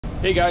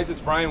Hey guys, it's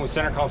Brian with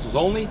Center Consoles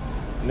Only.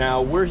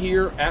 Now we're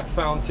here at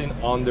Fountain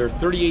on their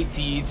 38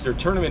 tees, their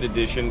tournament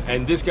edition,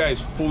 and this guy is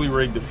fully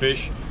rigged to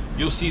fish.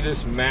 You'll see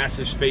this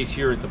massive space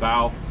here at the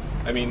bow.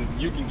 I mean,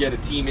 you can get a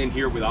team in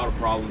here without a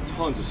problem,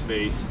 tons of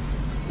space.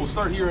 We'll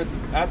start here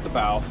at the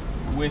bow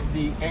with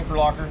the anchor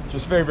locker,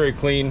 just very, very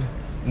clean.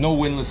 No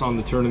windlass on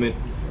the tournament,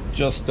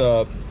 just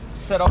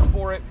set up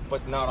for it,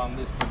 but not on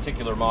this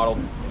particular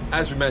model.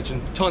 As we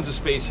mentioned, tons of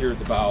space here at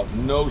the bow,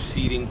 no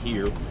seating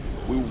here.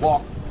 We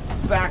walk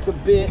back a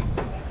bit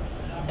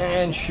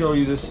and show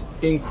you this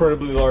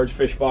incredibly large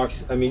fish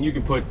box. I mean, you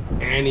can put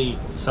any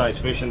size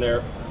fish in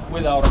there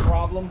without a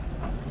problem.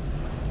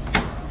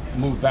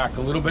 Move back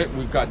a little bit.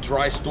 We've got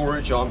dry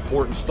storage on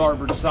port and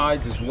starboard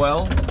sides as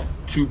well.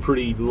 Two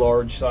pretty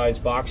large size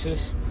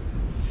boxes.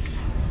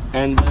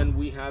 And then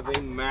we have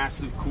a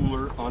massive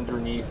cooler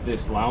underneath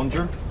this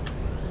lounger,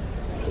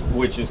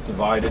 which is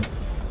divided.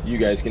 You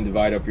guys can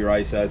divide up your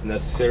ice as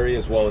necessary,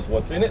 as well as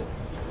what's in it.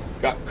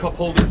 Got cup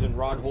holders and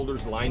rod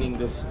holders lining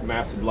this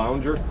massive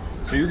lounger,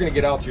 so you're going to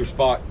get out to your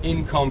spot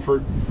in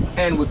comfort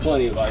and with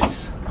plenty of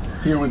ice.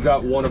 Here we've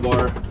got one of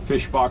our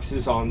fish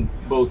boxes on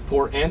both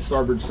port and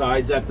starboard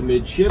sides at the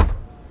midship,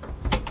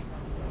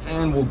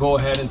 and we'll go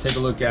ahead and take a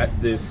look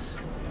at this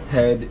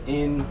head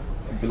in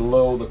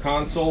below the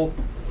console.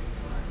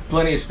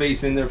 Plenty of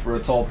space in there for a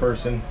tall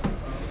person,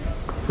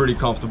 pretty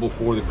comfortable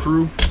for the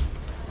crew.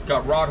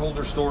 Got rod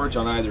holder storage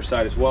on either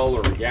side as well,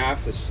 or a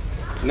gaff as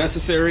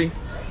necessary.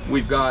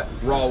 We've got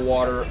raw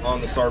water on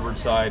the starboard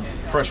side,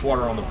 fresh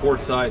water on the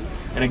port side,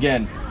 and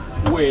again,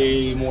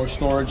 way more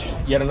storage.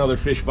 Yet another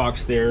fish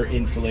box there,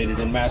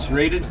 insulated and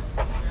macerated.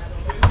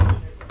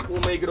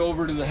 We'll make it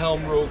over to the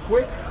helm real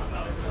quick.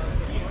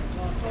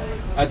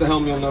 At the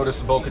helm, you'll notice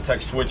the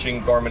Bocatech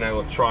switching, Garmin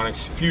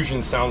electronics,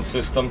 Fusion sound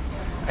system,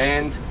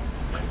 and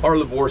our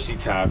Livorsi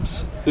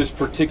tabs. This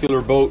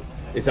particular boat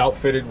is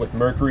outfitted with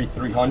Mercury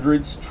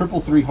 300s, triple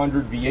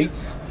 300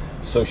 V8s,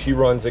 so she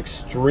runs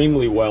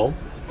extremely well.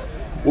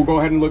 We'll go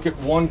ahead and look at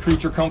one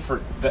creature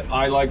comfort that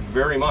I like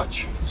very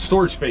much.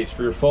 Storage space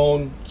for your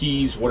phone,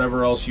 keys,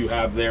 whatever else you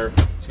have there.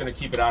 It's going to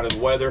keep it out of the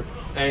weather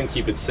and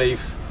keep it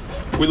safe.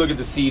 We look at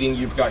the seating.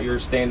 You've got your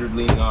standard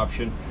leaning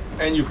option,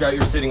 and you've got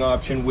your sitting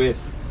option with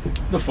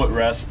the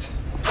footrest.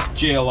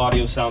 JL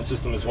audio sound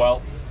system as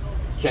well.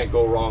 Can't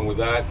go wrong with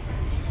that.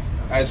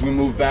 As we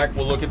move back,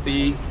 we'll look at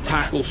the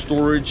tackle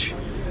storage.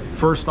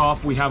 First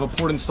off, we have a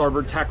port and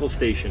starboard tackle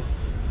station.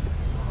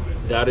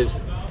 That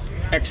is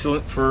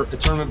excellent for a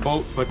tournament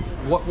boat, but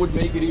what would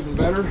make it even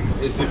better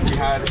is if we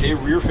had a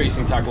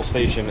rear-facing tackle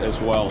station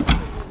as well.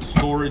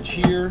 Storage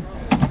here.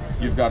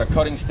 You've got a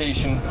cutting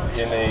station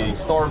in a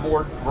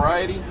starboard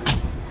variety.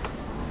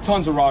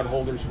 Tons of rod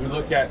holders. We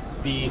look at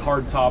the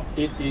hardtop.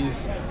 It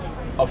is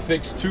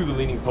affixed to the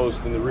leaning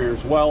post in the rear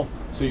as well.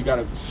 So you've got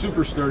a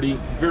super sturdy,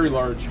 very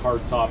large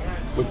hardtop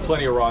with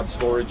plenty of rod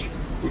storage.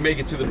 We make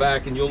it to the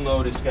back, and you'll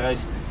notice,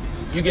 guys,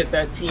 you get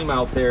that team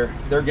out there,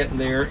 they're getting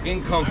there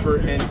in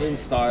comfort and in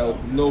style.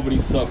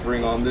 Nobody's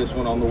suffering on this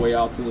one on the way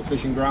out to the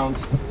fishing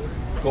grounds.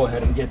 Go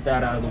ahead and get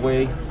that out of the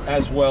way,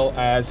 as well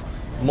as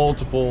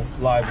multiple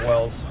live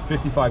wells,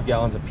 55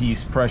 gallons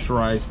apiece,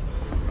 pressurized.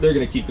 They're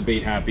going to keep the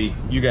bait happy.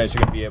 You guys are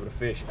going to be able to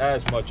fish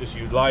as much as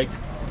you'd like.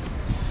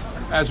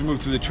 As we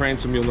move to the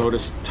transom, you'll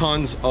notice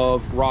tons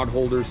of rod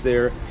holders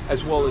there,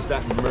 as well as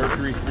that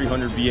Mercury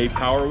 300 V8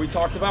 power we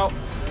talked about.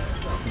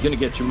 It's going to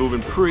get you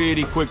moving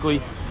pretty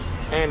quickly,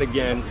 and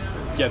again,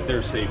 get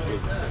there safely.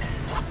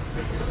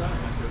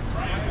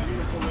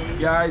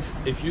 Guys,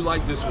 if you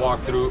like this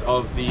walkthrough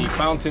of the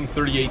Fountain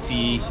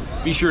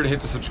 38TE, be sure to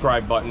hit the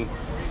subscribe button.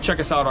 Check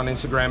us out on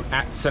Instagram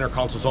at Center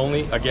Consoles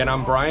Only. Again,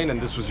 I'm Brian,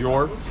 and this was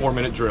your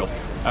 4-minute drill.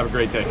 Have a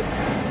great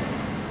day.